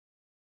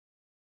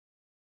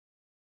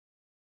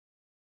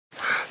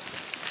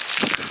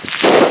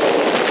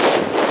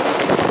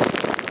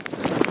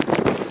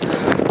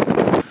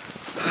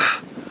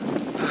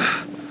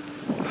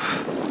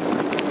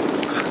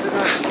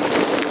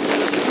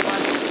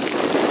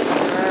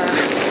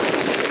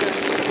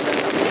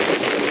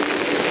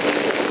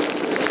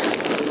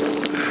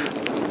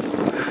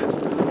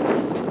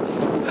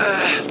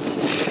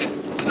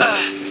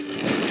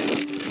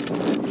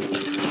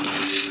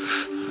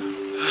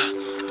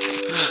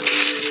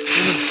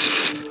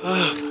風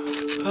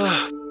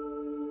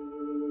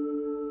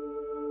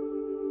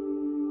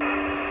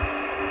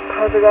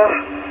が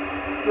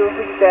強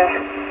すぎて、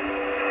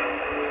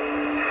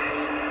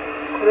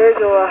これ以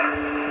上は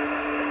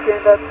危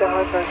険だって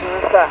判断し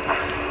ました。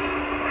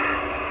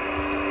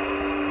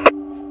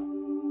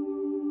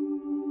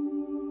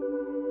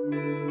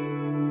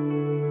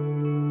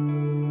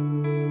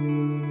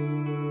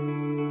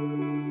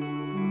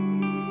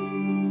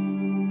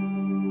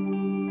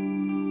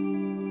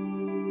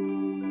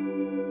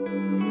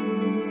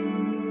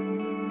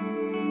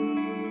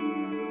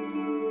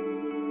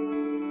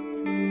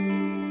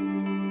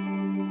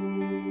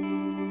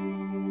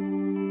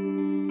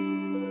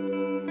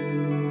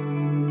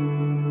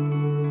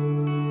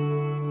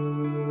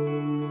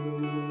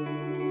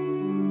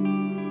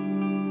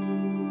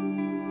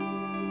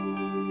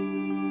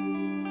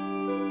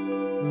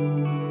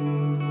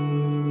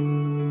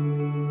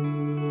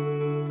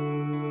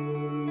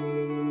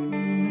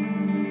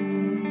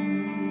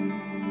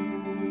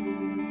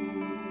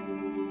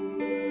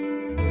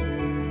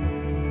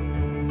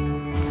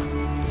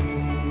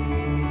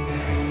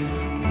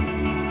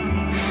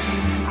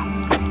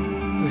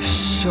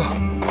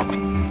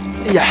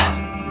いや、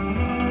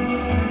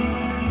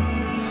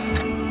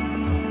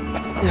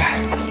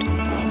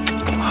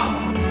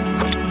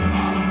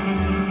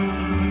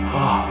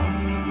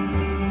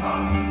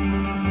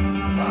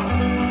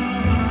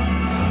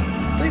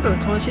とにかく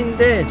楽しん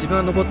で自分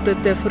が登っていっ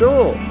て、それ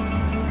を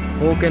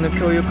冒険の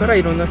共有から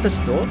いろんな人た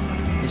ちと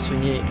一緒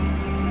に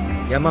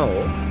山をこ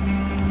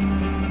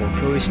う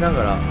共有しな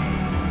がら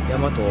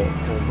山とこ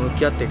う向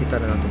き合っていけた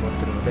らなと思っ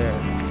てるので、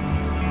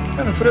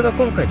なんかそれが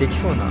今回でき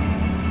そうな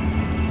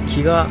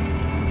気が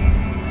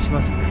し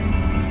ますね。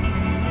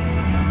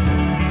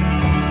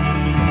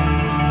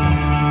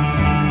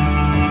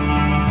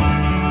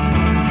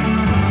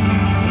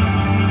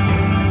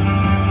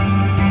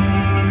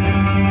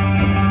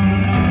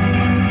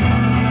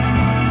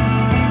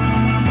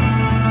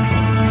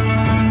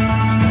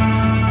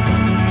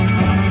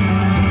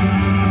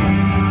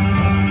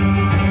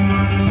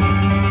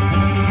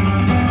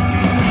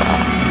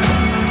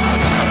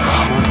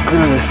真っ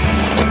暗で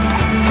す。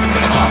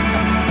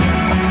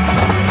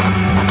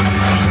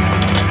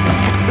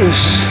よ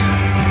し、少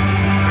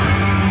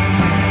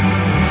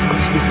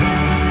しね、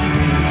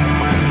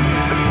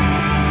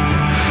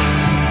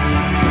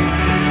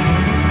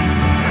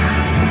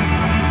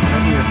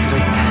何が辛い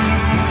って、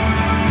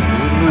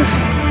眠い。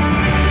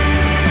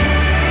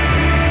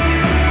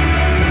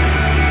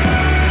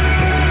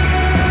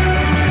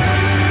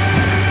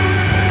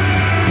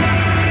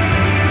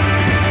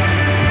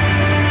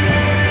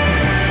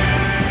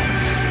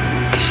すご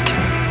い景色だ。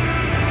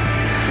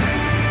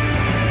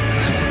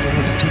そしてこ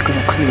のピンクの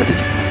影ができ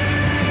てます。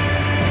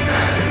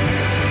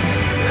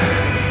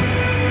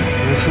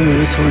その上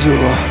頂上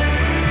は、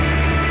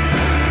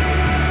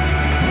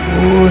お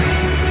ーい、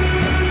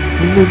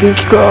みんな元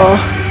気か。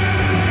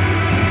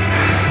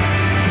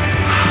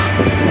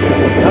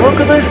やば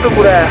くないですか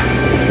これ。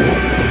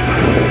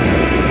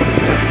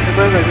手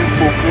前が全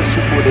部奥の手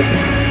法です。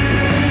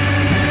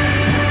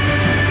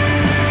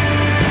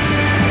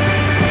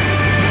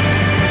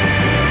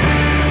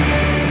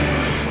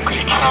栗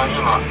木さん、今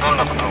どん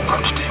なことを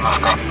感じています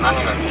か。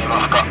何が見え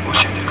ますか。教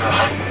えてくだ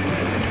さい。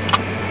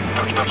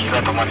ドキドキ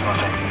が止まりま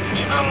せん。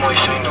自分も一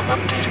緒に登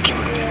っている気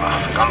分でいま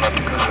す。頑張っ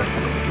てください。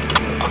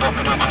孤独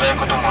で辛い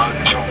こともある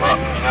でしょうが、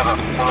皆が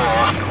心を合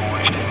わせて応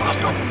援していま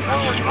すよ。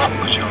何よりも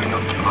無事を祈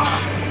っていま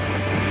す。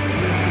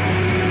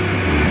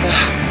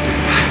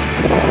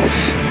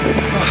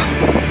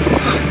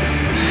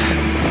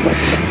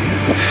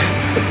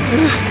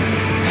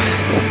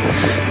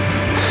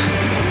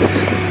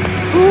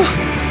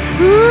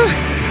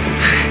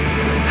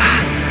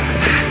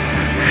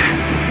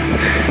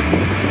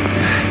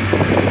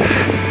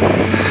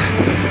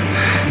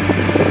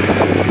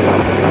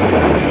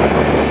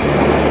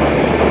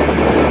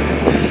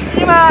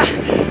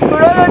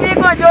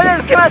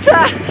来まし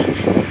た。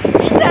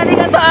みんなあり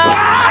がとう。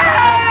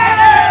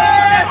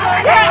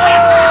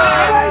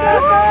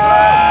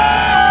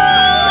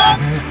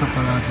ベーストか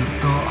らずっ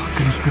と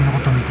栗木くんのこ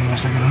とを見てま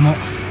したけども、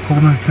こ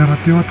こまでつながっ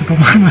てよかったと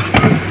思います。い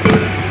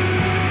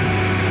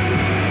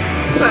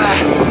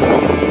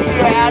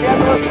や、ありが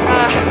とうみんな。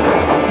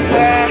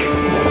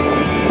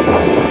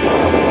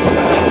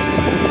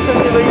久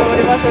しぶりに登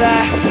りましたね。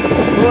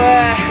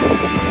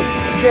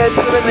手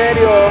作れ見え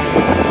るよ。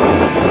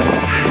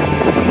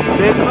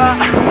でかっ。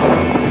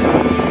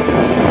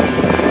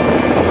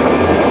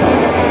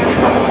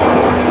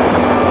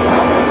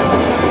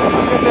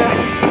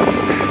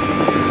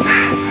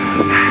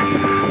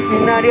み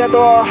んなありがと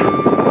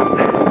う。